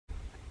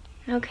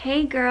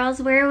Okay, girls,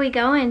 where are we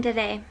going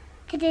today?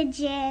 To the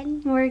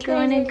gym. We're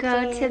going to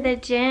go to the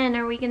gym.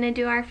 Are we going to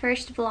do our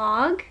first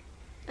vlog?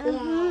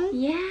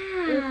 Yeah.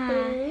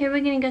 Who are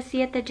we going to go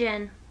see at the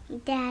gym?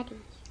 Daddy.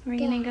 We're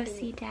going to go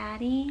see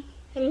Daddy.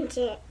 And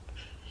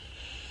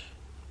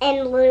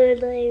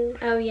Lulu.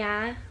 Oh,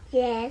 yeah?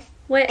 Yes.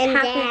 What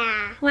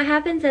Dad. What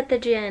happens at the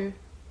gym?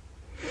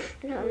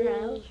 I don't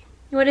know.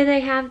 What do they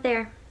have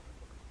there?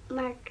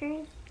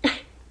 Markers.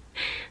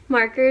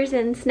 Markers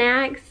and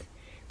snacks.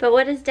 But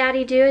what does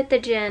Daddy do at the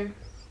gym?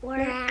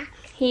 Work.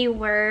 He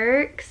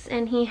works,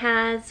 and he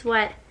has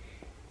what?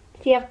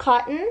 Does he have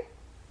cotton?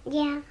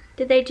 Yeah.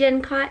 Did they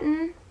gin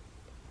cotton?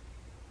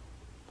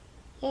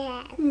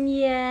 Yes.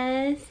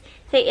 Yes.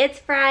 Say, it's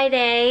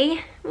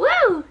Friday.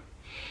 Woo!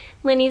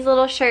 Lenny's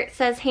little shirt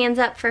says hands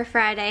up for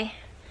Friday.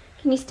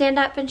 Can you stand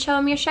up and show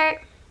him your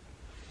shirt?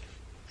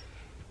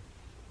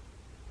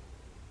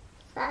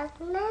 Says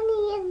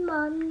Lenny and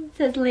Mommy. It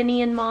says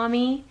Lenny and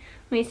Mommy.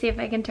 Let me see if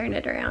I can turn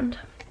it around.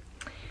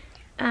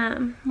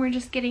 We're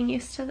just getting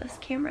used to this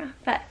camera,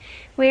 but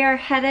we are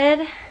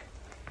headed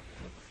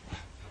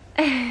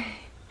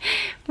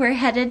we're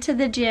headed to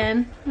the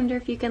gym. Wonder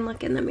if you can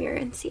look in the mirror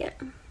and see it.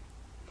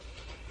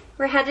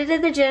 We're headed to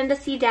the gym to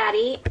see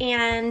Daddy,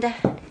 and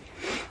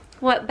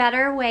what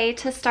better way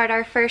to start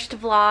our first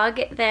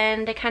vlog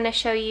than to kind of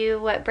show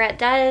you what Brett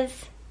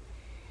does.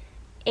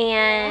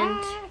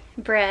 And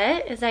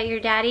Brett, is that your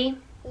daddy?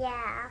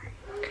 Yeah.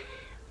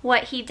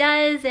 What he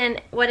does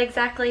and what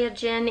exactly a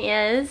gin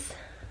is.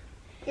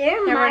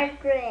 You're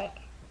Margaret.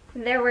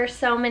 There were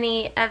so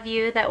many of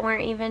you that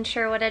weren't even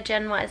sure what a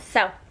gin was.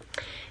 So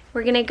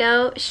we're gonna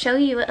go show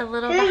you a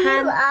little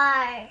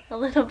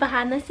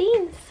behind the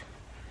scenes.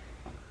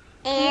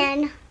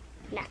 And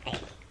nothing.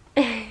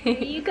 Here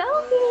you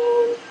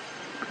go.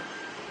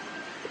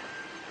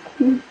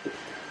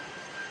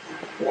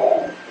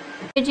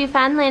 Did you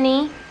find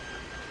Lenny?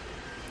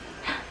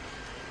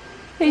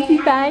 Did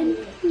you find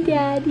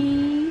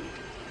Daddy?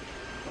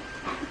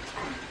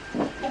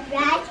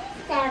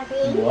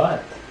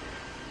 What?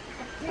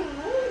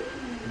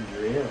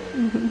 Really?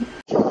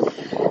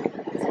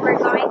 So we're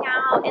going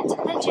out into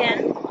the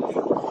gym.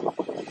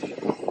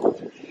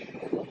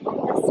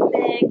 This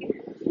big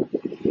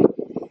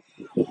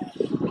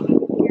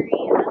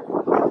area.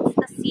 It's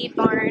the seed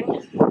barn.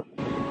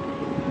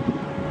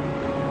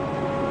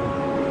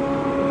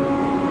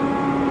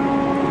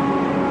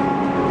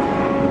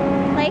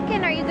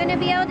 Lakin, are you going to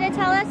be able to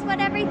tell us what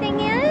everything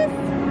is?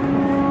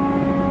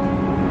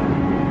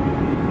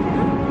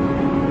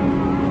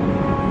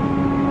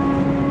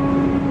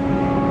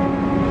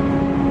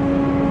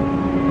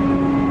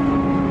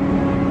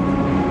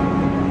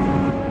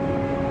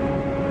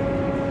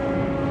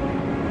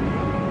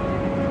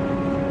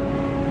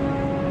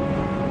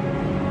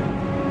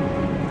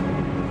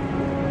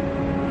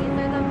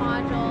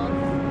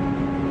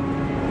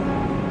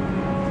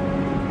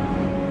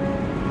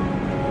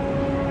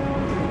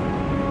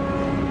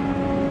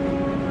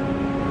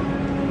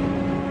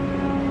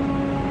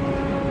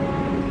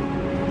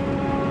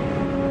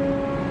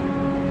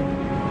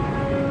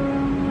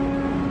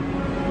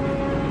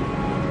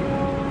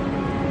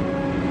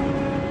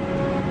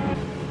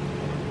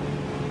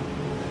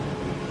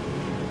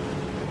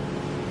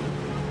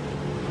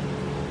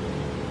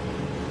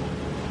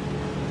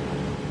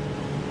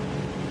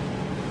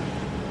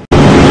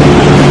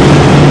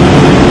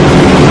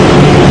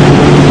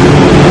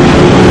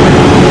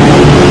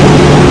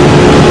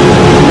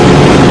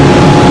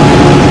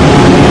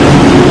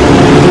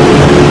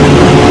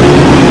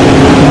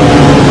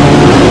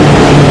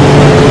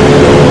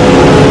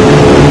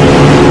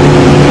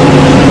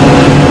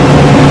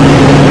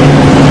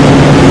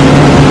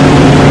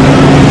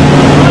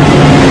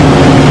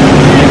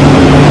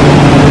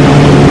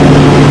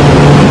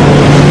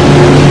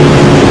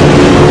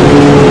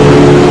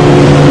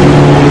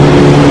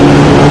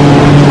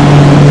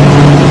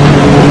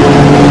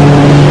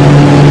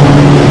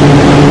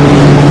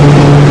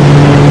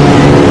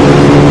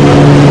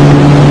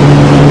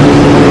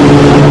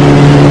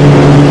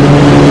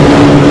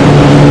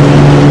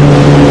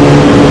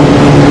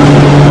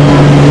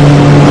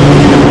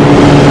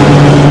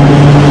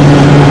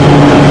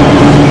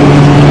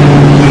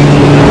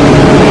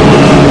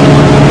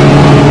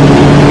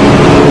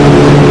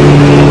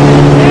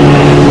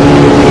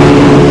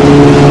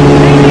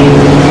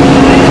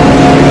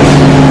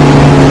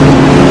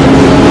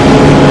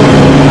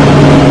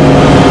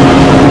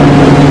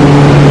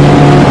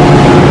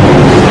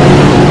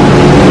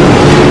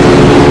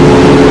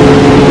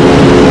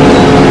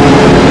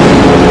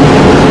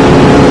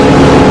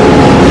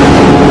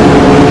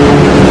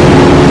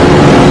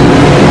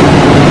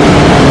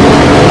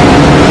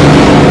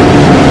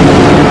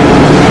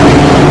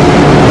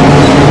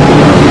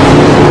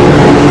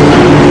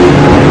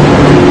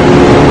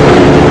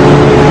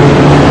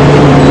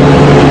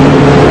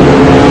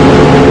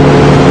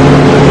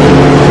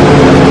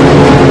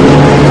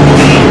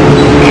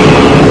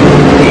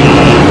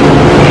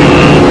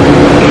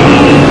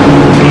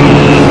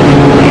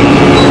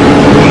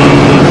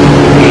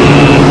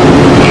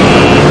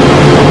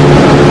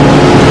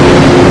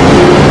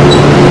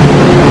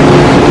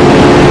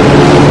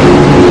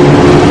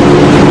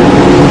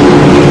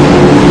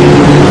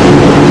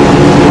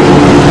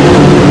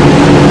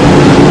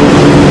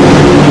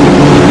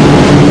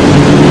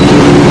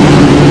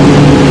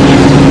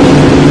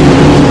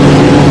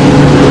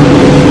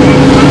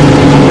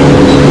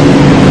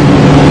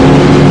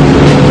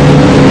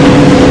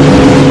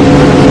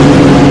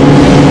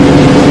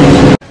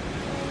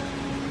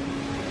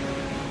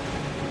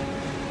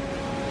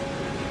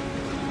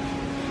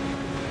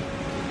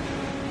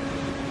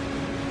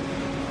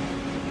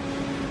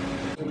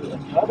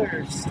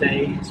 other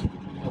stage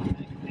of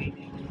lint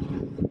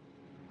cleaning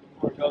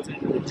before it goes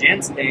into the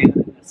gin stand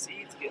and the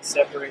seeds get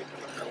separated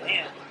from the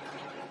lint.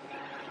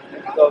 Then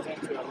it goes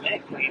into a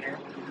lint cleaner.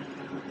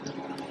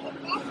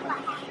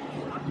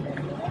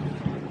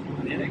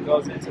 And then it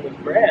goes into the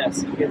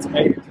press. It gets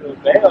made into a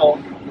bale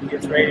and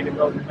gets ready to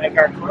go make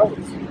our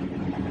clothes.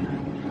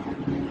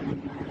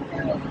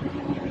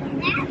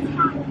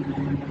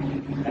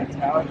 That's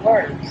how it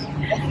works.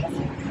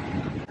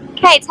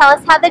 Okay, tell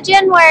us how the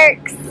gin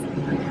works.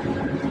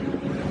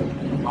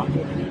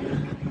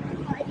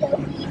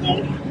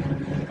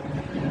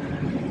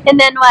 And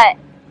then what?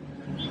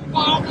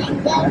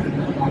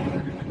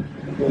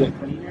 For the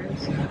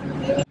cleaners,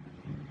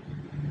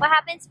 What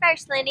happens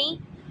first,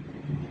 Lenny?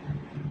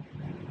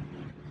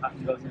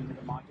 cotton goes into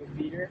the module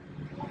feeder.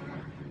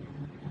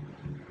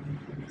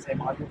 You say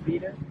module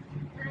feeder?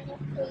 And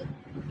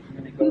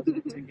then it goes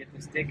in to get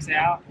the sticks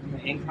out from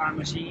the incline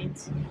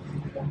machines.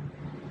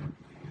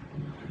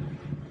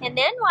 And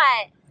then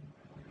what?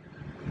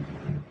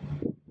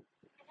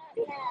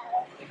 It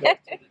goes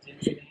to the gin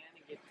stand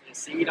and gets the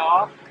seed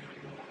off.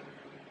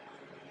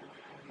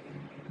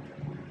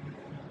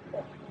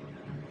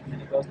 And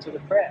then it goes to the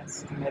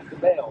press to make the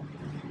bale.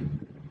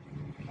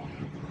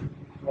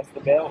 What's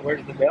the bale? Where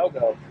does the bale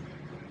go?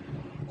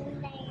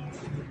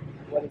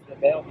 What is the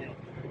bale make?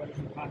 What does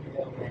the cotton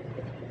bale make?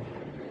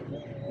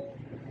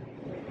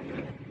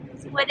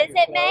 What does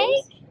it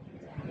make?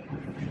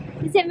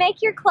 Does it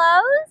make your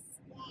clothes?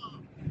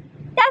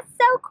 That's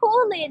so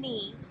cool,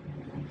 Lenny.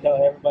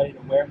 Tell everybody to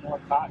wear more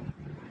cotton.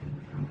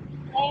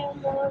 Wear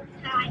more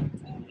cotton.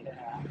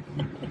 Yeah.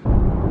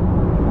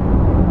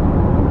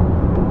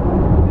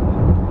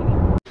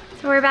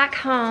 So we're back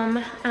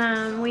home.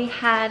 We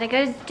had a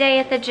good day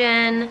at the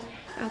gym.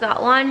 I've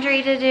got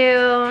laundry to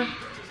do.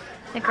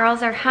 The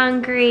girls are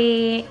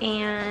hungry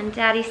and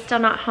Daddy's still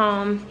not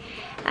home.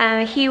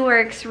 He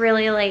works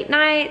really late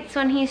nights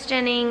when he's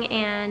ginning,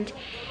 and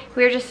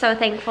we're just so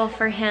thankful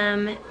for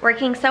him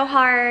working so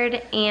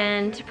hard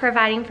and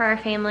providing for our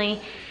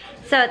family.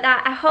 So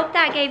that, I hope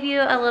that gave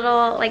you a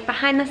little like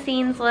behind the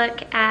scenes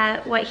look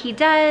at what he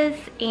does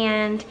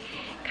and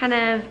kind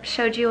of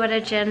showed you what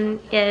a gin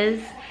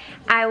is.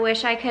 I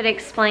wish I could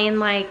explain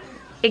like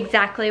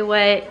exactly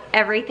what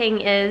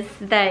everything is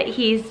that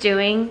he's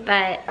doing,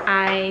 but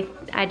I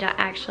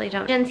actually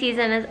don't. Gin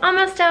season is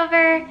almost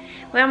over.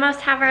 We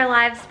almost have our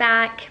lives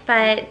back,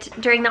 but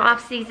during the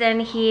off season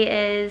he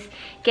is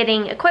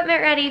getting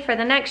equipment ready for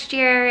the next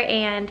year,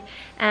 and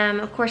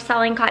of course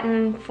selling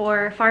cotton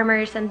for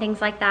farmers and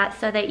things like that,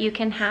 so that you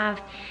can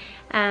have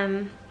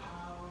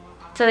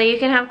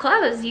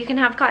clothes. You can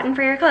have cotton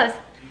for your clothes.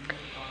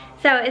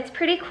 So it's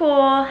pretty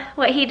cool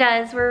what he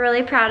does. We're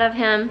really proud of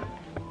him.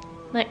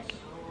 Look.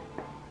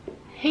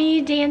 Are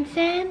you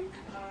dancing?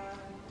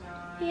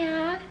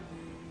 Yeah.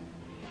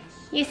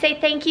 You say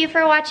thank you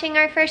for watching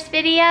our first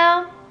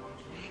video.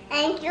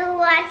 Thank you for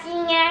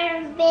watching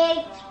our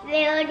big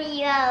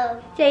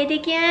video. Say it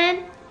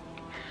again.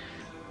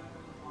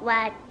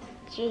 What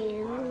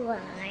you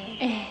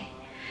are.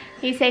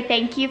 You say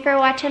thank you for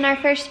watching our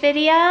first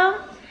video.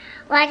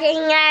 Watching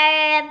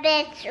our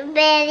big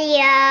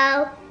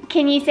video.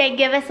 Can you say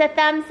give us a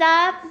thumbs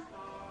up?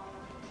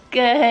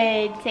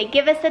 Good. Say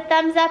give us a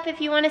thumbs up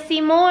if you want to see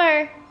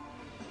more.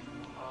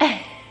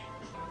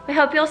 We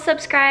hope you'll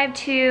subscribe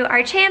to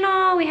our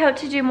channel. We hope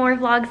to do more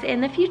vlogs in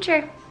the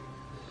future.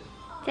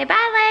 Say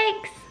bye,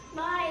 Legs.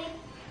 Bye.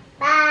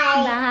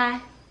 Bye.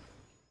 Bye.